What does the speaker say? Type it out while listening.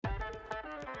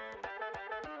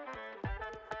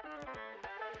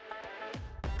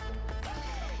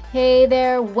Hey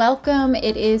there, welcome.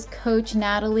 It is Coach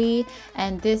Natalie,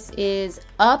 and this is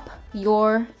Up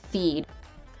Your Feed.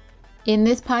 In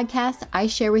this podcast, I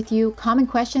share with you common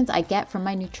questions I get from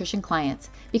my nutrition clients,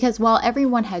 because while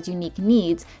everyone has unique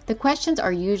needs, the questions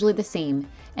are usually the same,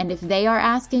 and if they are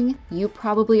asking, you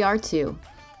probably are too.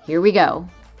 Here we go.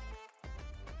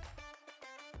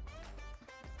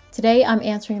 Today, I'm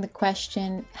answering the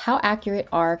question, how accurate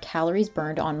are calories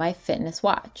burned on my fitness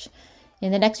watch?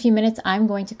 In the next few minutes, I'm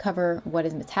going to cover what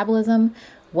is metabolism,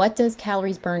 what does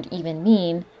calories burned even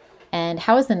mean, and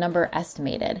how is the number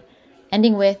estimated,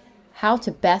 ending with how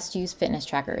to best use fitness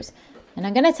trackers. And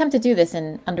I'm going to attempt to do this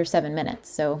in under 7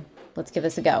 minutes, so let's give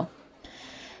this a go.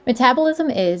 Metabolism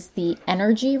is the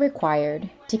energy required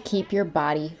to keep your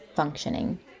body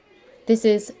functioning. This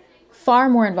is far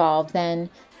more involved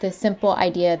than the simple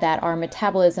idea that our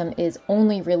metabolism is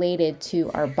only related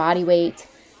to our body weight,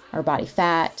 our body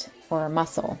fat, or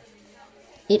muscle.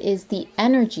 It is the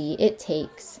energy it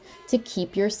takes to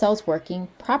keep your cells working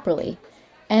properly.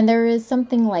 And there is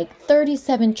something like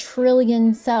 37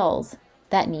 trillion cells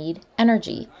that need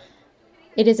energy.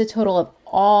 It is a total of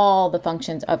all the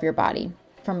functions of your body,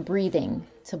 from breathing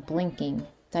to blinking,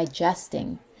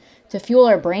 digesting, to fuel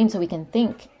our brain so we can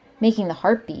think, making the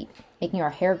heart beat, making our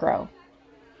hair grow.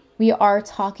 We are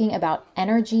talking about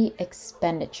energy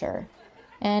expenditure.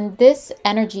 And this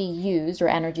energy used, or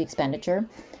energy expenditure,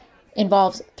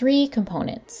 involves 3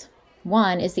 components.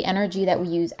 One is the energy that we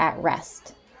use at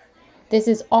rest. This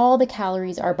is all the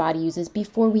calories our body uses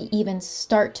before we even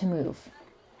start to move.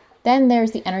 Then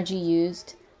there's the energy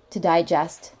used to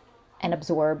digest and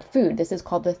absorb food. This is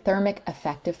called the thermic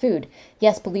effect of food.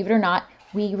 Yes, believe it or not,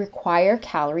 we require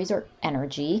calories or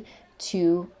energy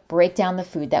to break down the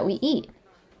food that we eat.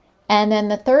 And then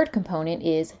the third component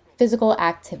is physical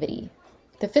activity.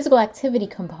 The physical activity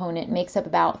component makes up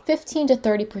about 15 to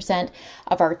 30%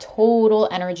 of our total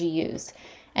energy used,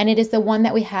 and it is the one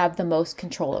that we have the most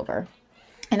control over.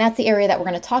 And that's the area that we're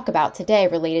going to talk about today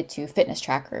related to fitness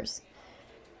trackers.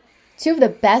 2 of the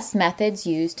best methods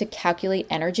used to calculate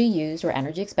energy used or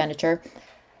energy expenditure,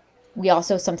 we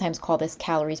also sometimes call this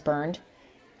calories burned,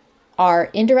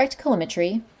 are indirect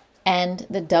calorimetry and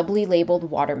the doubly labeled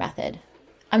water method.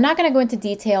 I'm not going to go into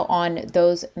detail on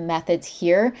those methods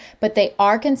here, but they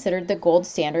are considered the gold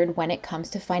standard when it comes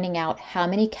to finding out how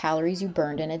many calories you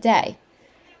burned in a day.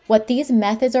 What these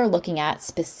methods are looking at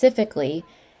specifically,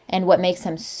 and what makes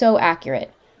them so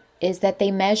accurate, is that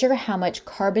they measure how much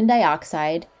carbon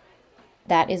dioxide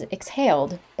that is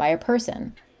exhaled by a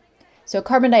person. So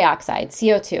carbon dioxide,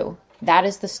 CO2, that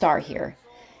is the star here.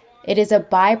 It is a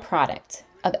byproduct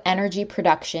of energy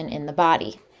production in the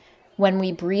body. When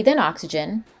we breathe in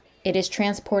oxygen, it is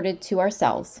transported to our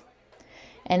cells,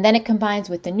 and then it combines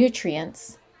with the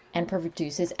nutrients and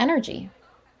produces energy.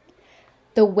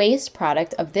 The waste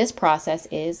product of this process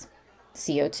is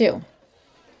CO2.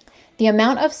 The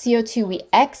amount of CO2 we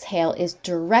exhale is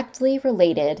directly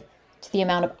related to the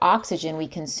amount of oxygen we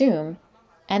consume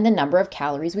and the number of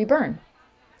calories we burn.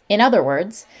 In other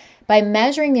words, by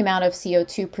measuring the amount of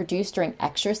CO2 produced during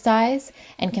exercise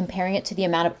and comparing it to the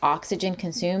amount of oxygen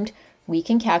consumed, we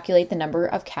can calculate the number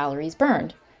of calories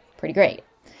burned. Pretty great.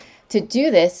 To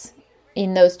do this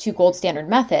in those 2 gold standard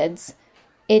methods,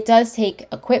 it does take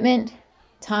equipment,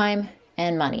 time,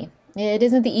 and money. It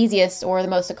isn't the easiest or the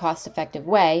most cost-effective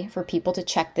way for people to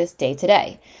check this day to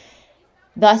day.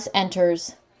 Thus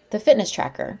enters the fitness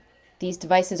tracker. These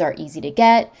devices are easy to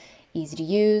get, easy to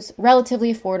use,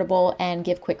 relatively affordable, and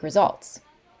give quick results.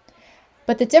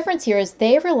 But the difference here is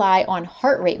they rely on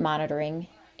heart rate monitoring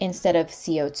instead of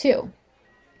CO2.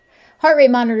 Heart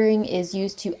rate monitoring is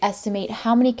used to estimate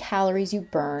how many calories you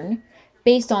burn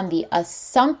based on the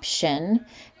assumption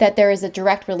that there is a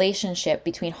direct relationship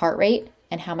between heart rate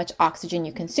and how much oxygen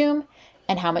you consume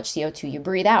and how much CO2 you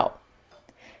breathe out.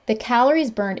 The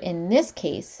calories burned in this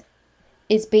case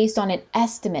is based on an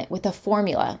estimate with a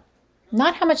formula,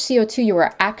 not how much CO2 you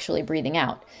are actually breathing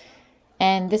out,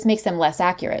 and this makes them less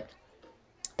accurate.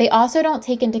 They also don't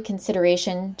take into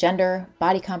consideration gender,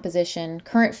 body composition,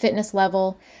 current fitness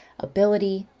level,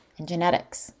 ability, and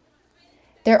genetics.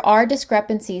 There are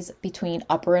discrepancies between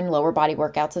upper and lower body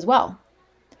workouts as well.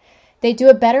 They do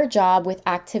a better job with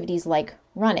activities like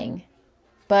running,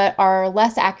 but are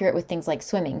less accurate with things like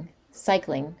swimming,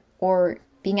 cycling, or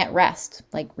being at rest,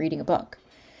 like reading a book.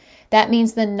 That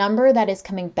means the number that is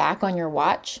coming back on your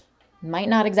watch might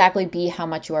not exactly be how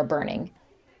much you are burning.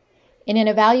 In an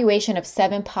evaluation of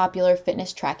 7 popular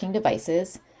fitness tracking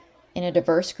devices in a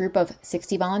diverse group of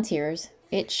 60 volunteers,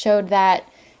 it showed that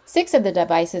 6 of the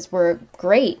devices were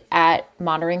great at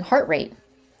monitoring heart rate.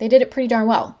 They did it pretty darn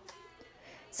well.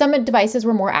 Some devices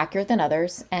were more accurate than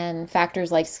others, and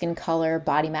factors like skin color,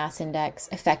 body mass index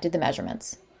affected the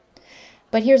measurements.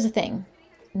 But here's the thing.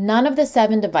 None of the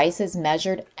 7 devices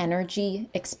measured energy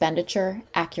expenditure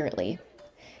accurately.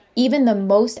 Even the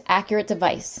most accurate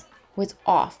device was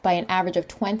off by an average of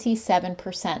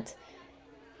 27%,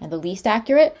 and the least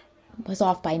accurate was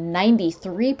off by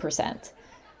 93%.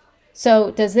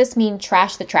 So does this mean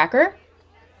trash the tracker?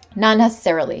 Not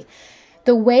necessarily.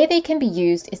 The way they can be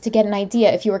used is to get an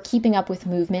idea if you are keeping up with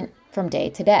movement from day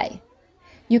to day.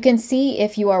 You can see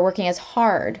if you are working as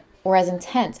hard or as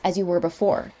intense as you were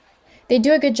before. They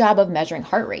do a good job of measuring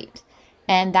heart rate,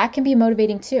 and that can be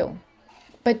motivating too.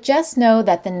 But just know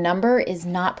that the number is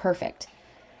not perfect.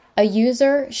 A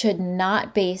user should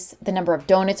not base the number of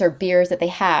donuts or beers that they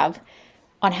have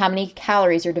on how many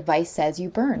calories your device says you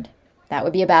burned. That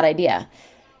would be a bad idea.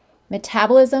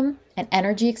 Metabolism and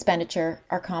energy expenditure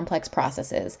are complex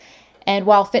processes, and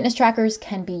while fitness trackers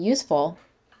can be useful,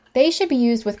 they should be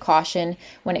used with caution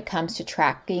when it comes to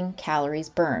tracking calories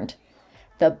burned.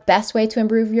 The best way to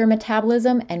improve your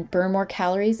metabolism and burn more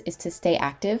calories is to stay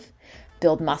active,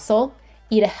 build muscle,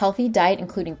 eat a healthy diet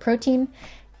including protein,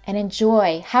 and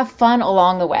have fun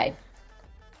along the way.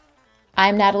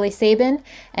 I'm Natalie Sabin,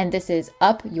 and this is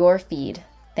Up Your Feed.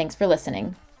 Thanks for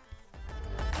listening.